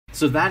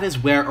So that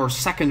is where our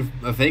second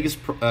Vegas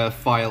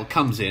file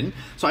comes in.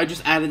 So I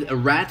just added a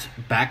red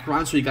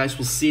background so you guys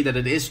will see that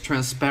it is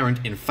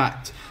transparent in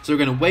fact. So we're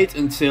gonna wait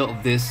until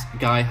this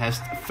guy has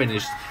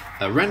finished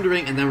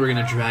rendering, and then we're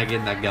gonna drag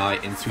in that guy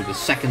into the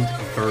second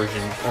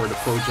version or the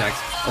project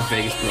of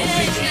Vegas Pro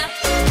 15.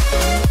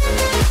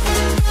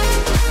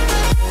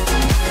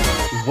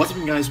 What's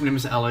up guys, my name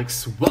is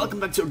Alex. Welcome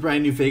back to a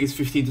brand new Vegas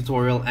 15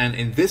 tutorial, and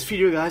in this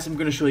video guys I'm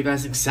going to show you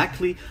guys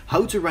exactly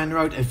how to render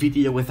out a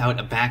video without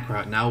a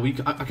background. Now I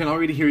can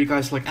already hear you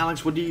guys like,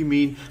 Alex, what do you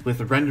mean with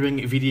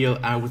rendering a video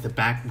out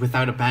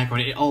without a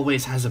background? It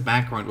always has a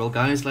background. Well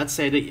guys, let's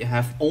say that you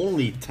have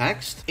only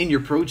text in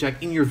your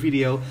project, in your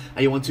video,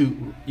 and you want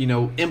to,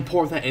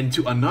 import that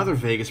into another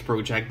Vegas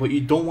project, but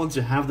you don't want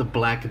to have the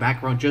black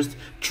background, just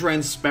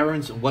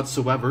transparent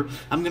whatsoever.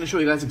 I'm going to show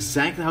you guys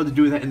exactly how to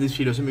do that in this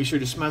video, so make sure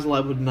to smash the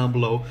like button down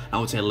below. I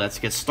would say let's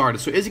get started.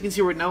 So as you can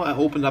see right now, I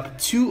opened up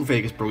two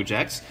Vegas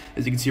projects,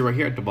 as you can see right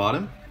here at the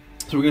bottom.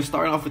 So we're going to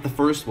start off with the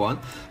first one.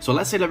 So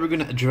let's say that we're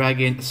going to drag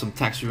in some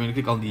text. We're going to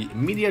click on the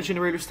media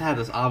generators tab,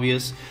 that's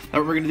obvious. Now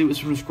what we're going to do is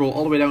we're going to scroll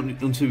all the way down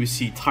until we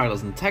see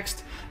titles and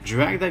text.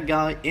 Drag that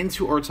guy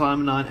into our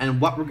timeline,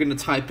 and what we're going to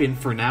type in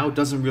for now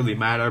doesn't really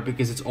matter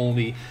because it's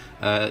only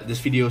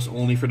this video is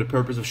only for the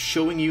purpose of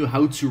showing you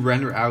how to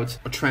render out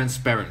a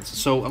transparent.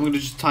 So I'm going to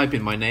just type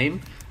in my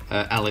name,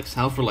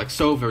 JustAlexHalford, like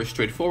so, very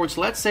straightforward.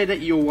 So let's say that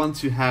you want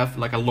to have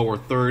like a lower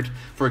third,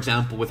 for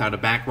example, without a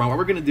background. What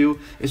we're going to do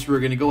is we're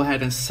going to go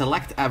ahead and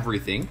select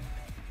everything.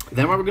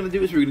 Then what we're going to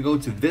do is we're going to go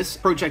to this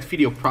project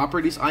video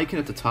properties icon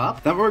at the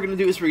top. Then what we're going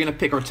to do is we're going to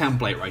pick our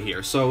template right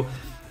here. So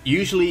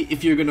usually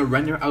if you're going to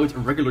render out a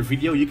regular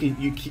video, you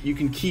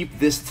can keep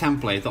this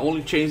template. The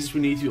only changes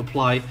we need to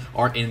apply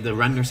are in the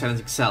render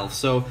settings itself.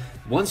 So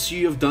once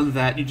you have done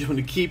that, you just want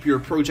to keep your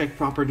project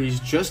properties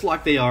just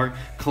like they are,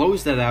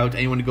 close that out,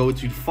 and you want to go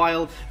to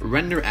File,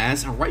 Render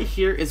As, and right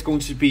here it's going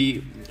to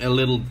be a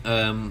little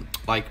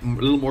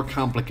more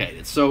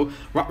complicated. So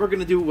what we're going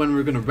to do when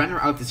we're going to render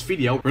out this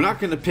video, we're not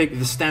going to pick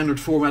the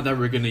standard format that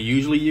we're going to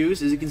usually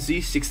use. As you can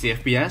see, 60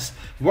 FPS.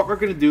 What we're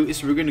going to do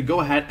is we're going to go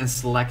ahead and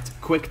select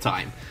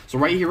QuickTime. So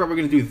right here, what we're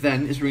going to do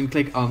then is we're going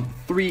to click on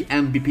 3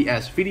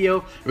 Mbps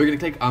video. We're going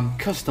to click on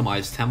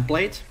Customize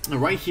Template,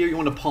 and right here you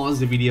want to pause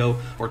the video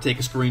or take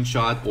a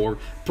screenshot or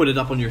put it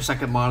up on your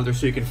second monitor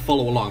so you can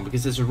follow along,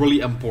 because this is really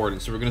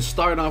important. So we're going to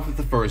start off with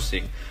the first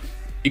thing.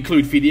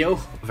 Include video,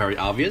 very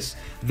obvious.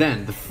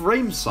 Then the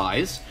frame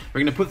size,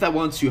 we're going to put that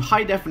one to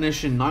high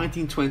definition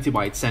 1920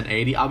 by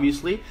 1080,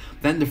 obviously.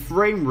 Then the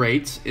frame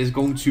rate is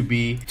going to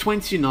be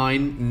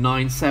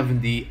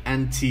 29970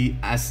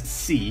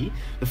 NTSC.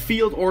 The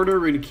field order,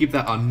 we're going to keep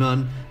that on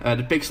none.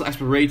 The pixel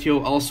aspect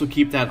ratio, also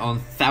keep that on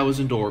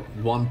 1000 or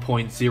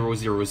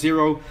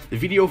 1.000. The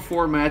video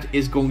format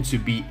is going to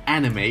be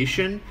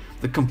animation.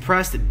 The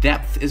compressed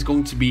depth is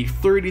going to be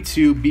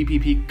 32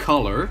 bpp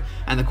color,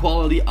 and the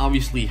quality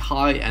obviously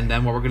high. And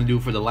then what we're going to do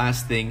for the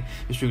last thing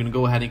is we're going to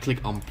go ahead and click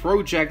on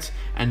project,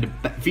 and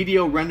the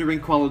video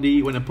rendering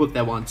quality, we're going to put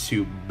that one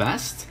to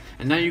best.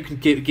 And now you can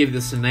give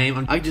this a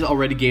name. I just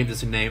already gave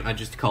this a name, I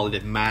just called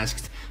it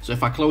masked. So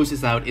if I close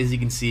this out, as you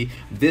can see,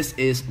 this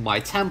is my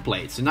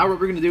template. So now what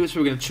we're going to do is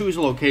we're going to choose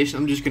a location.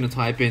 I'm just going to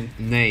type in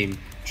name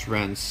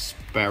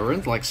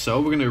transparent, like so.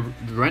 We're going to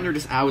render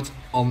this out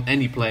on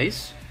any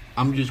place.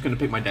 I'm just going to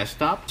pick my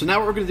desktop. So now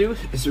what we're going to do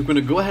is we're going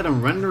to go ahead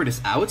and render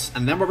this out,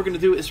 and then what we're going to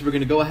do is we're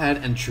going to go ahead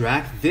and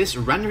drag this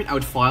rendered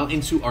out file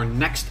into our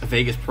next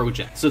Vegas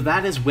project. So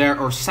that is where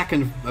our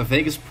second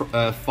Vegas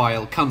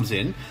file comes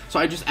in. So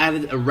I just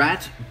added a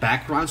red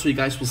background so you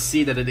guys will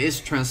see that it is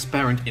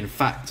transparent in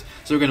fact.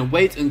 So we're going to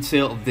wait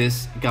until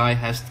this guy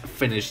has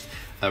finished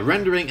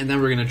rendering, and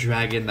then we're going to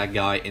drag in that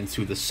guy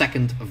into the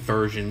second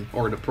version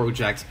or the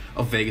project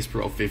of Vegas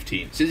Pro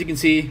 15. So as you can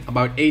see,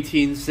 about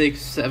 17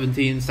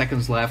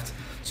 seconds left.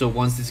 So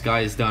once this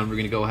guy is done, we're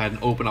going to go ahead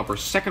and open up our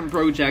second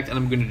project, and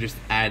I'm going to just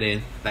add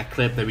in that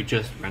clip that we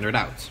just rendered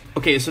out.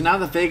 Okay, so now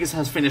that Vegas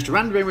has finished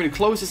rendering, we're going to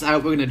close this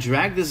out. We're going to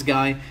drag this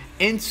guy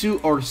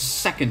into our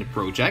second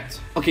project.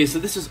 Okay, so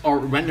this is our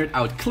rendered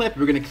out clip.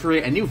 We're going to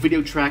create a new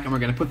video track, and we're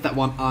going to put that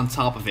one on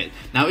top of it.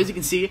 Now, as you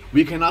can see,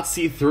 we cannot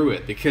see through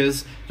it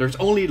because there's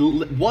only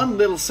one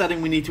little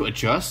setting we need to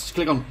adjust.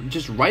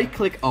 Just right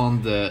click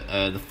on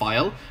the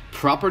file,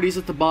 properties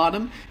at the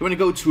bottom. You want to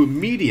go to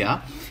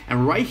media,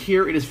 and right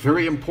here it is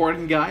very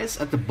important, guys.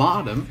 At the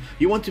bottom,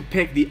 you want to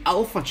pick the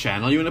alpha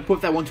channel. You want to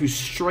put that one to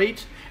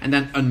straight and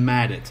then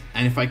unmat it.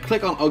 And if I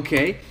click on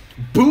OK,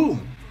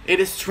 boom! It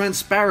is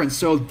transparent.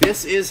 So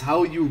this is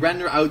how you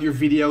render out your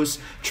videos,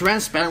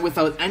 transparent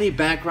without any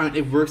background.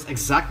 It works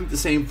exactly the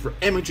same for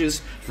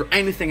images, for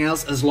anything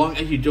else, as long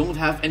as you don't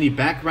have any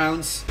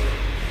backgrounds.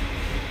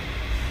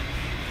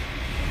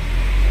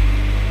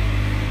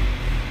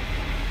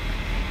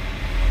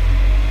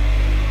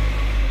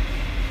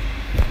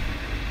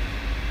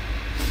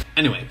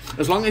 Anyway,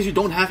 as long as you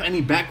don't have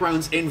any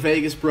backgrounds in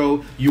Vegas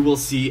Pro, you will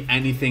see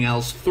anything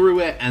else through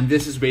it, and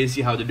this is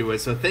basically how to do it.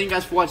 So thank you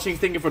guys for watching,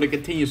 thank you for the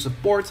continued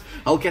support.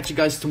 I'll catch you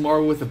guys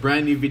tomorrow with a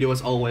brand new video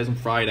as always on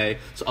Friday,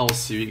 so I'll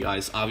see you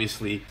guys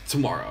obviously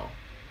tomorrow.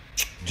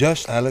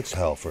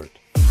 JustAlexHalford.